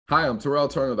Hi, I'm Terrell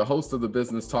Turner, the host of the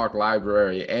Business Talk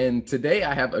Library. And today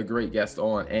I have a great guest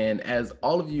on. And as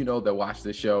all of you know that watch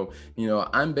this show,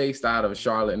 I'm based out of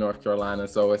Charlotte, North Carolina.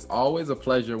 So it's always a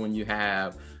pleasure when you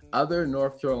have other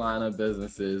North Carolina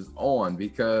businesses on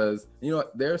because,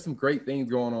 there are some great things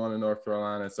going on in North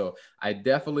Carolina. So I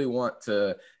definitely want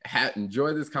to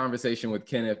enjoy this conversation with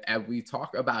Kenneth as we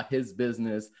talk about his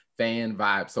business,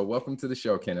 FanVibes. So welcome to the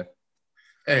show, Kenneth.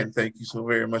 And thank you so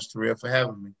very much, Terrell, for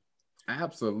having me.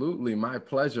 Absolutely. My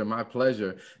pleasure. My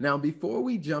pleasure. Now, before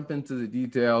we jump into the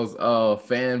details of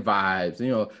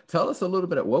FanVibes, tell us a little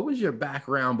bit of what was your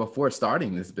background before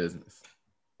starting this business?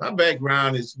 My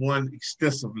background is one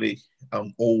extensively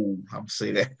old, I'm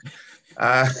say that.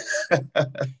 Uh,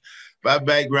 my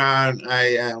background,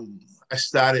 I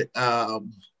started, I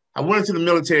went into the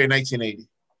military in 1980.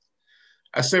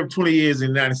 I served 20 years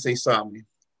in the United States Army.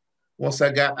 Once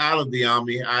I got out of the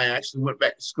Army, I actually went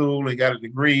back to school and got a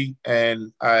degree,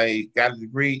 and I got a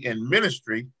degree in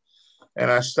ministry, and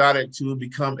I started to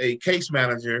become a case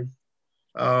manager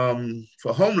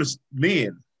for homeless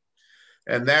men.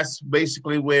 And that's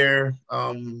basically where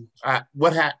I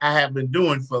have been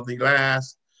doing for the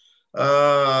last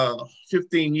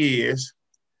 15 years.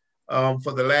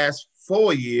 For the last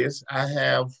 4 years, I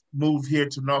have moved here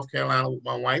to North Carolina with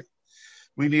my wife.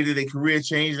 We needed a career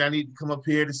change, and I needed to come up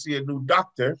here to see a new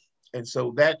doctor. And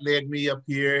so that led me up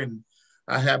here, and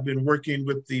I have been working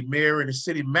with the mayor and the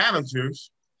city managers.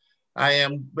 I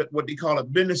am what they call a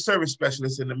business service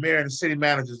specialist in the mayor and the city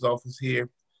manager's office here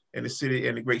in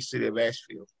the great city of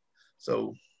Asheville.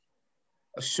 So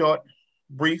a short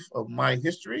brief of my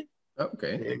history.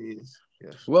 Okay. There it is.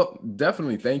 Yes. Well,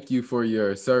 definitely. Thank you for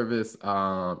your service.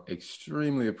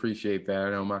 Extremely appreciate that. I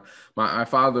know my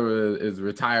father is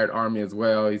retired Army as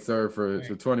well. He served for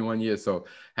 21 years. So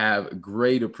have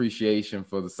great appreciation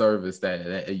for the service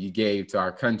that you gave to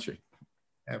our country.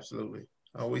 Absolutely.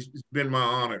 Always, it's been my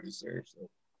honor to serve. So.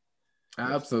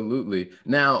 Absolutely.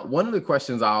 Now, one of the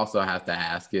questions I also have to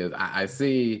ask is, I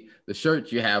see the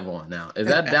shirt you have on now. Is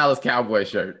that Dallas Cowboy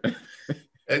shirt?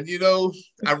 And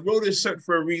I wrote this shirt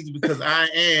for a reason because I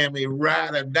am a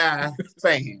ride or die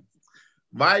fan.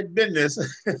 My business,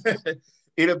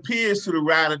 it appears to the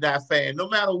ride or die fan. No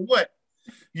matter what,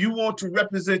 you want to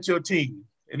represent your team.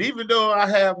 And even though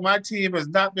my team has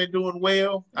not been doing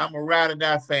well, I'm a ride or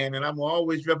die fan, and I'm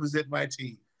always represent my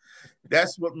team.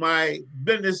 That's what my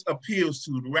business appeals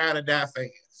to, the ride or die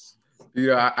fans.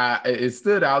 It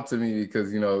stood out to me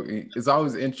because, it's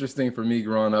always interesting for me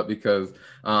growing up because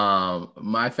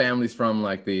my family's from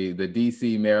like the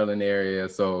DC, Maryland area.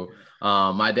 So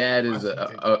my dad is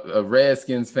a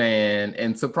Redskins fan.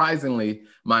 And surprisingly,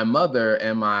 my mother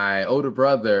and one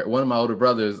of my older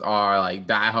brothers are like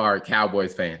diehard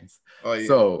Cowboys fans. Oh, yeah.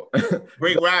 So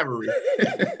great rivalry.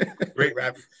 Great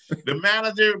rivalry.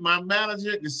 My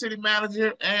manager, the city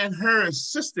manager, and her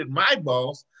assistant, my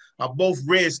boss, are both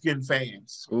Redskin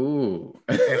fans. Ooh.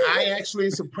 And I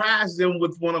actually surprised them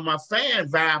with one of my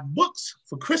FanVibes books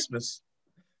for Christmas,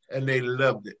 and they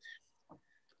loved it.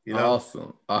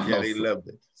 Awesome. Yeah, they loved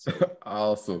it. So.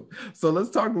 Awesome. So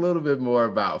let's talk a little bit more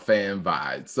about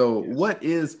FanVibes. So yes. What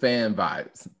is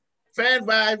FanVibes?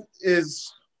 FanVibes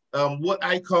is what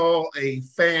I call a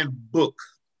fan book.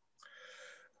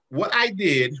 What I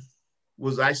did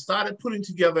was I started putting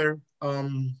together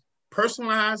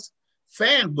personalized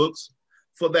fan books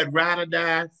for that ride or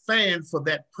die fan for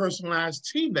that personalized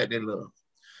team that they love.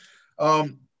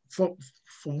 From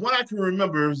what I can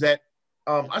remember is that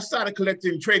I started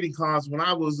collecting trading cards when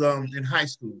I was in high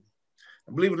school.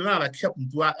 And believe it or not, I kept them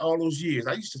throughout all those years.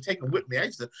 I used to take them with me. I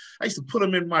used to put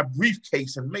them in my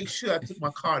briefcase and make sure I took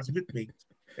my cards with me.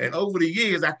 And over the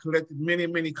years, I collected many,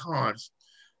 many cards.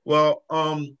 Well,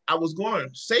 I was going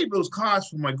to save those cards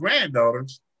for my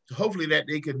granddaughters, hopefully that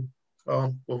they could,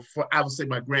 I would say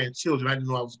my grandchildren. I didn't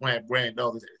know I was going to have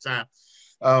granddaughters at the time.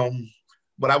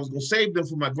 But I was going to save them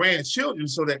for my grandchildren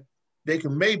so that they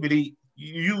can maybe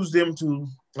use them to,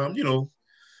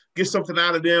 get something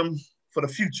out of them for the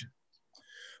future.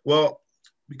 Well,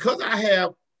 because I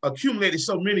have accumulated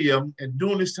so many of them, and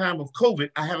during this time of COVID,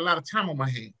 I had a lot of time on my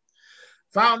hands.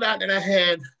 Found out that I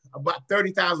had about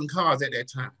 30,000 cards at that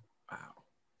time. Wow.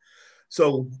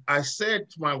 So I said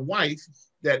to my wife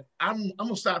that I'm going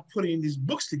to start putting these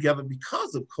books together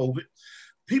because of COVID.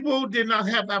 People did not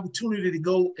have the opportunity to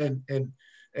go and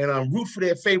root for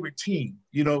their favorite team.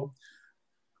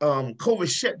 COVID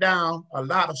shut down a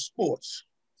lot of sports.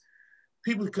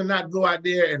 People could not go out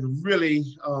there and really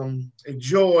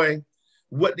enjoy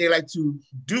what they like to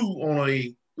do on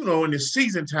in the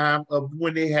season time of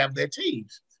when they have their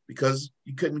teams, because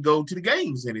you couldn't go to the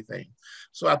games, anything.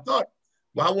 So I thought,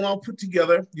 Well, I want to put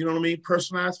together, you know what I mean,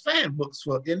 personalized fan books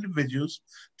for individuals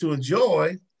to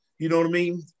enjoy, you know what I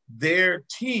mean, their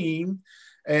team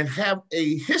and have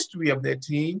a history of their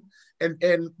team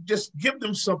and just give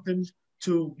them something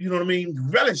to, you know what I mean,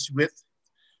 relish with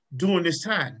during this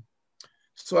time.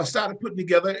 So I started putting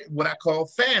together what I call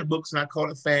fan books, and I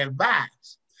call it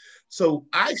FanVibes. So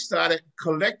I started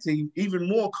collecting even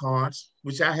more cards,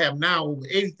 which I have now over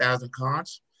 80,000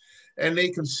 cards, and they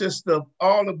consist of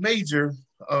all the major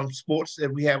sports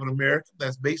that we have in America.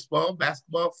 That's baseball,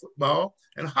 basketball, football,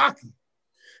 and hockey.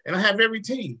 And I have every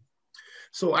team.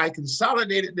 So I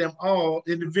consolidated them all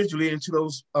individually into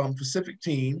those specific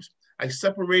teams. I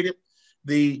separated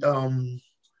the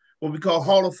what we call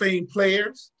Hall of Fame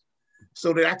players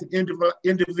so that I could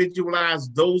individualize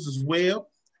those as well.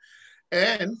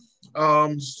 And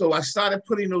so I started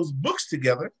putting those books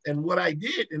together. And what I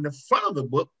did in the front of the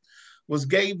book was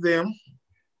gave them,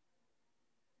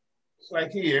 it's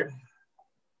like here,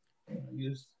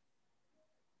 the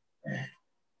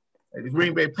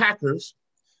Green Bay Packers.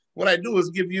 What I do is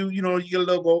give you, you know, your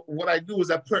logo. What I do is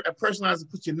I personalize and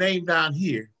put your name down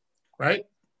here, right?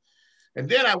 And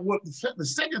then the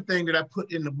second thing that I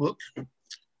put in the book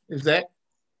is that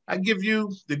I give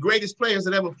you the greatest players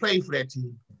that ever played for that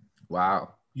team.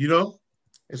 Wow. You know?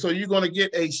 And so you're going to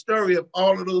get a story of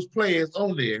all of those players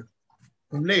on there,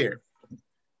 from there.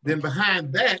 Then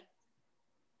behind that,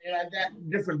 and I got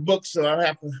different books, so I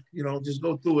have to, you know, just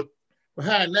go through it.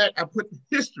 Behind that, I put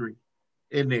history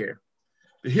in there.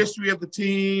 The history of the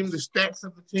team, the stats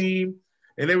of the team,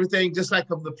 and everything just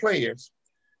like of the players.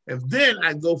 And then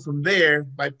I go from there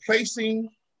by placing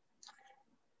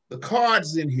the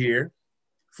cards in here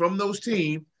from those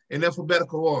teams in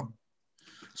alphabetical order.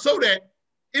 So that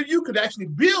if you could actually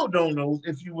build on those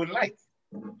if you would like.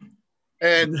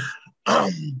 And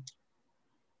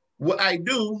what I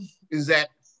do is that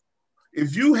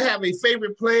if you have a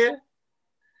favorite player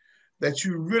that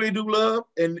you really do love,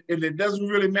 and it doesn't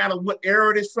really matter what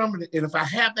era it is from, and if I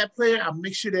have that player, I'll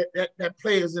make sure that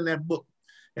player is in that book.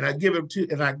 And I give them to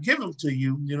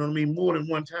you, you know what I mean, more than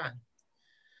one time.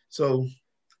 So,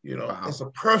 you know, wow. It's a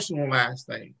personalized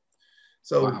thing.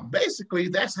 So wow. Basically,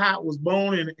 that's how it was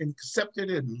born and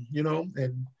concepted, and you know,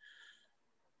 and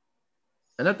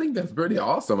I think that's pretty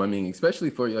awesome. I mean,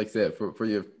 especially for, like I said, for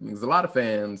your, there's a lot of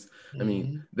fans. I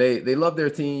mean, they love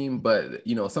their team, but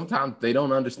you know, sometimes they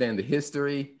don't understand the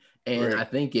history. And I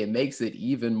think it makes it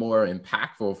even more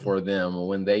impactful for them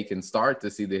when they can start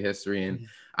to see the history. And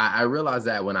I realized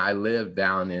that when I lived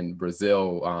down in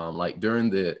Brazil, like during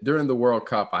the World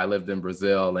Cup, I lived in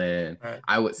Brazil, and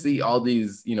I would see all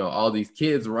these, you know, all these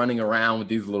kids running around with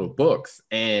these little books.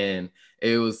 And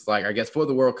it was like, I guess for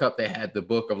the World Cup, they had the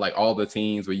book of like all the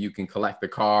teams where you can collect the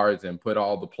cards and put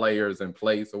all the players in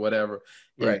place or whatever.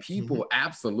 And people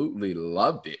absolutely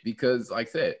loved it because, like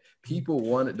I said, people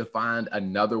wanted to find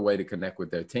another way to connect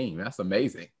with their team. That's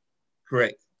amazing.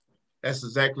 Correct. That's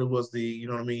exactly was the, you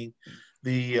know what I mean?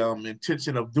 The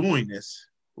intention of doing this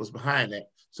was behind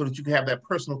that, so that you can have that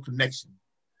personal connection.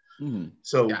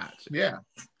 So, yeah,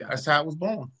 that's how it was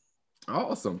born.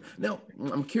 Awesome. Now,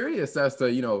 I'm curious as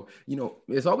to, you know,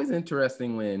 it's always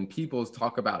interesting when people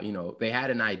talk about, you know, they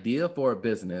had an idea for a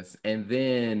business and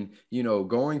then, you know,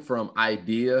 going from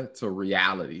idea to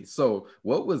reality. So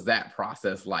what was that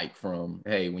process like from,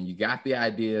 hey, when you got the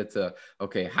idea to,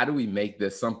 okay, how do we make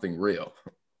this something real?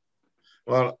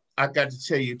 Well, I got to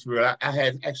tell you, Terrell, I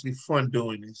had actually fun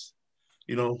doing this,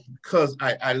 you know, because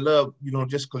I love, you know,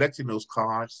 just collecting those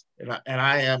cards, and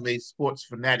I am a sports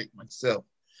fanatic myself.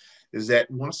 Is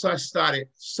that once I started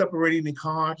separating the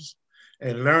cards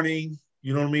and learning,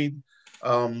 you know what I mean,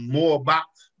 more about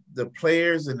the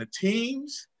players and the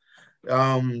teams,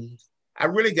 I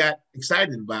really got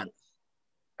excited about it.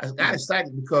 I got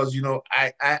excited because, you know,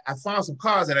 I found some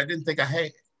cards that I didn't think I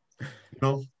had, you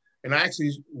know, and I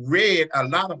actually read a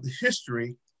lot of the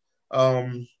history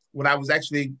when I was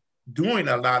actually doing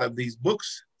a lot of these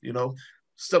books, you know,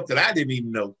 stuff that I didn't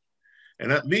even know.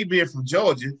 And me being from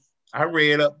Georgia, I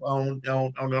read up on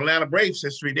the Atlanta Braves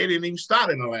history. They didn't even start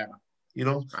in Atlanta, you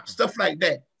know, stuff like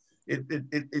that.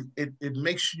 It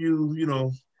makes you, you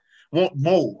know, want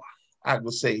more, I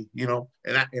would say, you know,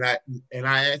 and I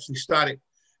actually started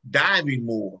diving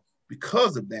more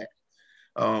because of that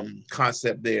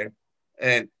concept there.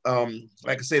 And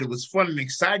like I said, it was fun and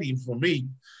exciting for me.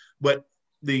 But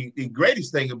the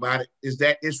greatest thing about it is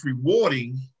that it's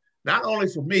rewarding, not only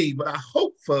for me, but I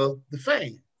hope for the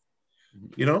fan,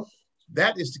 you know.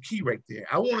 That is the key right there.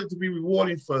 I want it to be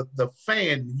rewarding for the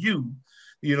fan, you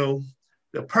know,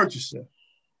 the purchaser.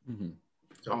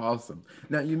 So, Awesome.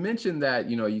 Now you mentioned that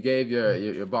you gave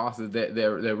your bosses that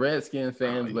they're Redskin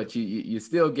fans, yeah. but you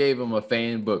still gave them a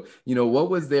fan book. What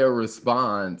was their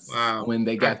response Wow. when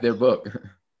they got their book?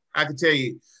 I can tell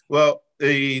you. Well,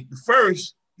 the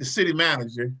city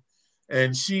manager,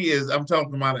 and I'm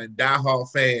talking about a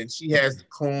diehard fan. She has the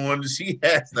corn, she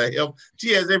has the help,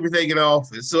 she has everything in the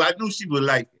office. So I knew she would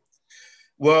like it.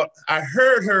 Well, I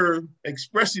heard her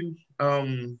expression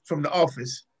from the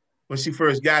office when she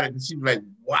first got it, and she was like,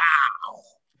 "Wow,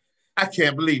 I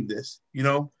can't believe this."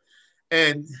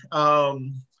 And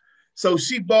so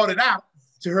she bought it out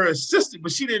to her assistant,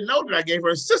 but she didn't know that I gave her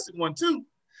assistant one too,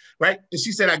 right? And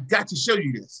she said, "I got to show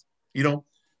you this."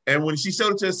 And when she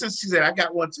showed it to her assistant, she said, "I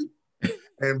got one too."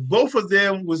 And both of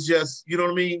them was just, you know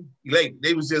what I mean? Like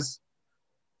they was just,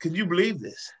 can you believe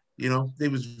this? They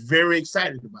was very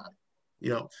excited about it.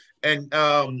 And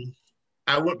I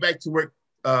went back to work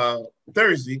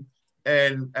Thursday,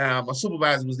 and my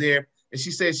supervisor was there, and she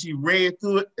said she read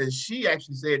through it, and she said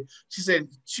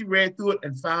she read through it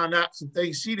and found out some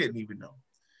things she didn't even know.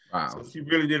 Wow. So she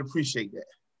really did appreciate that.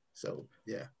 So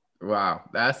yeah. Wow,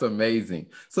 that's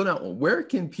amazing. So now, where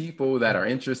can people that are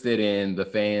interested in the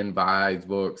FanVibes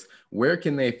books, where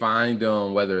can they find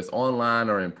them, whether it's online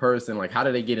or in person? Like, how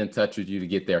do they get in touch with you to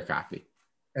get their copy?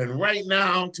 And right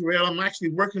now, Terrell, I'm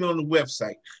actually working on the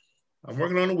website. I'm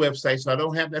working on the website, so I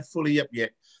don't have that fully up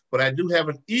yet, but I do have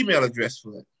an email address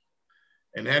for it.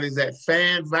 And that is at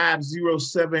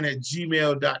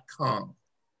fanvibes07@gmail.com.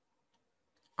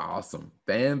 Awesome.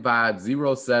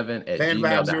 Fanvibes07@gmail.com.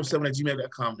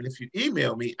 Fanvibes07@gmail.com. And if you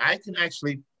email me, I can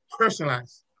actually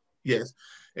personalize. Yes.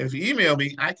 And if you email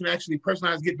me, I can actually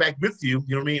personalize, get back with you,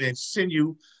 you know what I mean, and send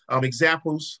you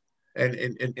examples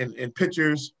and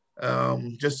pictures,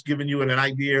 just giving you an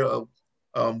idea of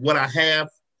what I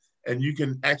have. And you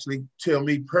can actually tell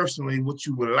me personally what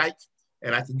you would like,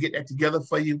 and I can get that together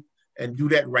for you and do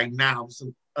that right now.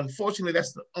 So unfortunately,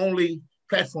 that's the only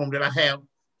platform that I have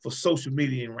for social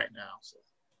media right now. So.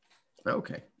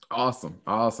 Okay. Awesome.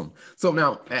 So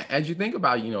now, as you think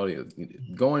about,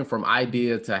 going from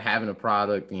idea to having a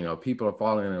product, people are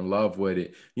falling in love with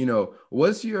it.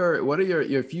 What are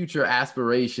your future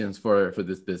aspirations for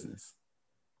this business?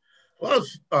 Well,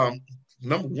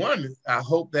 number one, I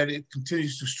hope that it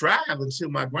continues to strive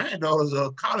until my granddaughters are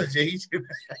college age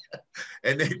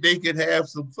and they can have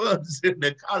some funds in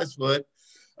their college fund.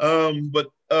 But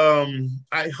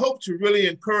I hope to really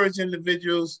encourage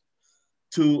individuals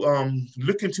to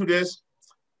look into this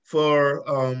for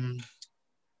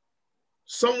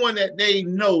someone that they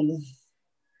know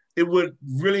it would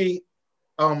really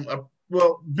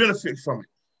benefit from it.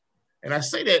 And I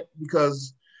say that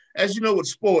because, as you know, with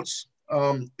sports,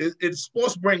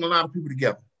 sports bring a lot of people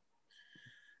together.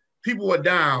 People are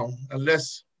down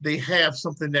unless they have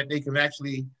something that they can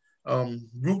actually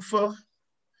root for.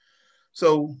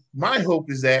 So my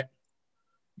hope is that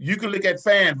you can look at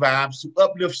FanVibes to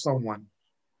uplift someone.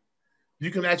 You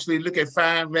can actually look at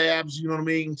FanVibes, you know what I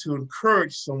mean, to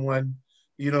encourage someone,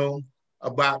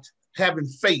 about having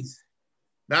faith,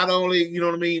 not only, you know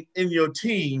what I mean, in your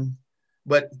team,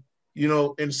 but,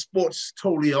 in sports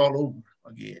totally all over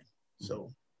again.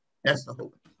 So that's the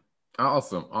hope.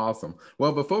 Awesome.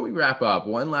 Well, before we wrap up,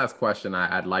 one last question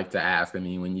I'd like to ask. I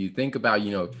mean, when you think about,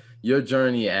 your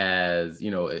journey as,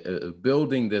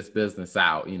 building this business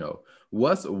out,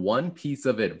 what's one piece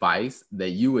of advice that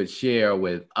you would share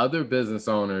with other business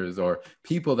owners or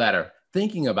people that are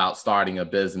thinking about starting a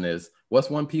business? What's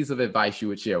one piece of advice you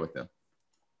would share with them?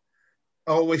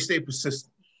 Always stay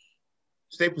persistent.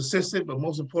 Stay persistent, but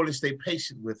most importantly, stay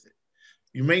patient with it.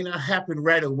 You may not happen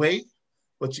right away,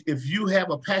 but if you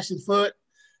have a passion for it,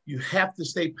 you have to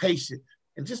stay patient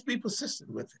and just be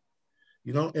persistent with it,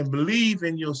 and believe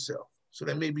in yourself. So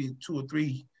that may be 2 or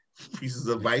 3 pieces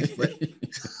of advice, but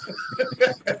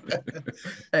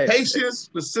patience,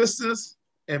 persistence,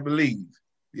 and believe.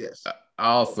 Yes.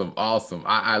 Awesome.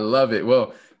 I love it.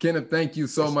 Well, Kenneth, thank you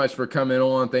so much for coming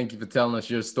on. Thank you for telling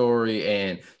us your story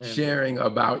and sharing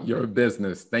about your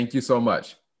business. Thank you so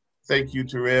much. Thank you,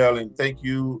 Terrell, and thank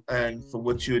you for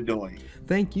what you're doing.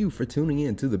 Thank you for tuning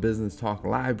in to the Business Talk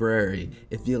Library.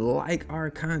 If you like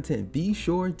our content, be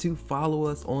sure to follow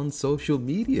us on social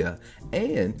media.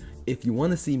 And if you want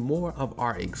to see more of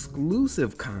our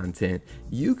exclusive content,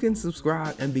 you can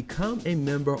subscribe and become a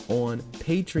member on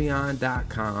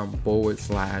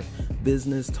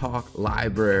patreon.com/Business Talk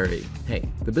Library. Hey,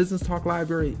 the Business Talk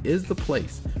Library is the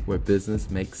place where business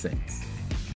makes sense.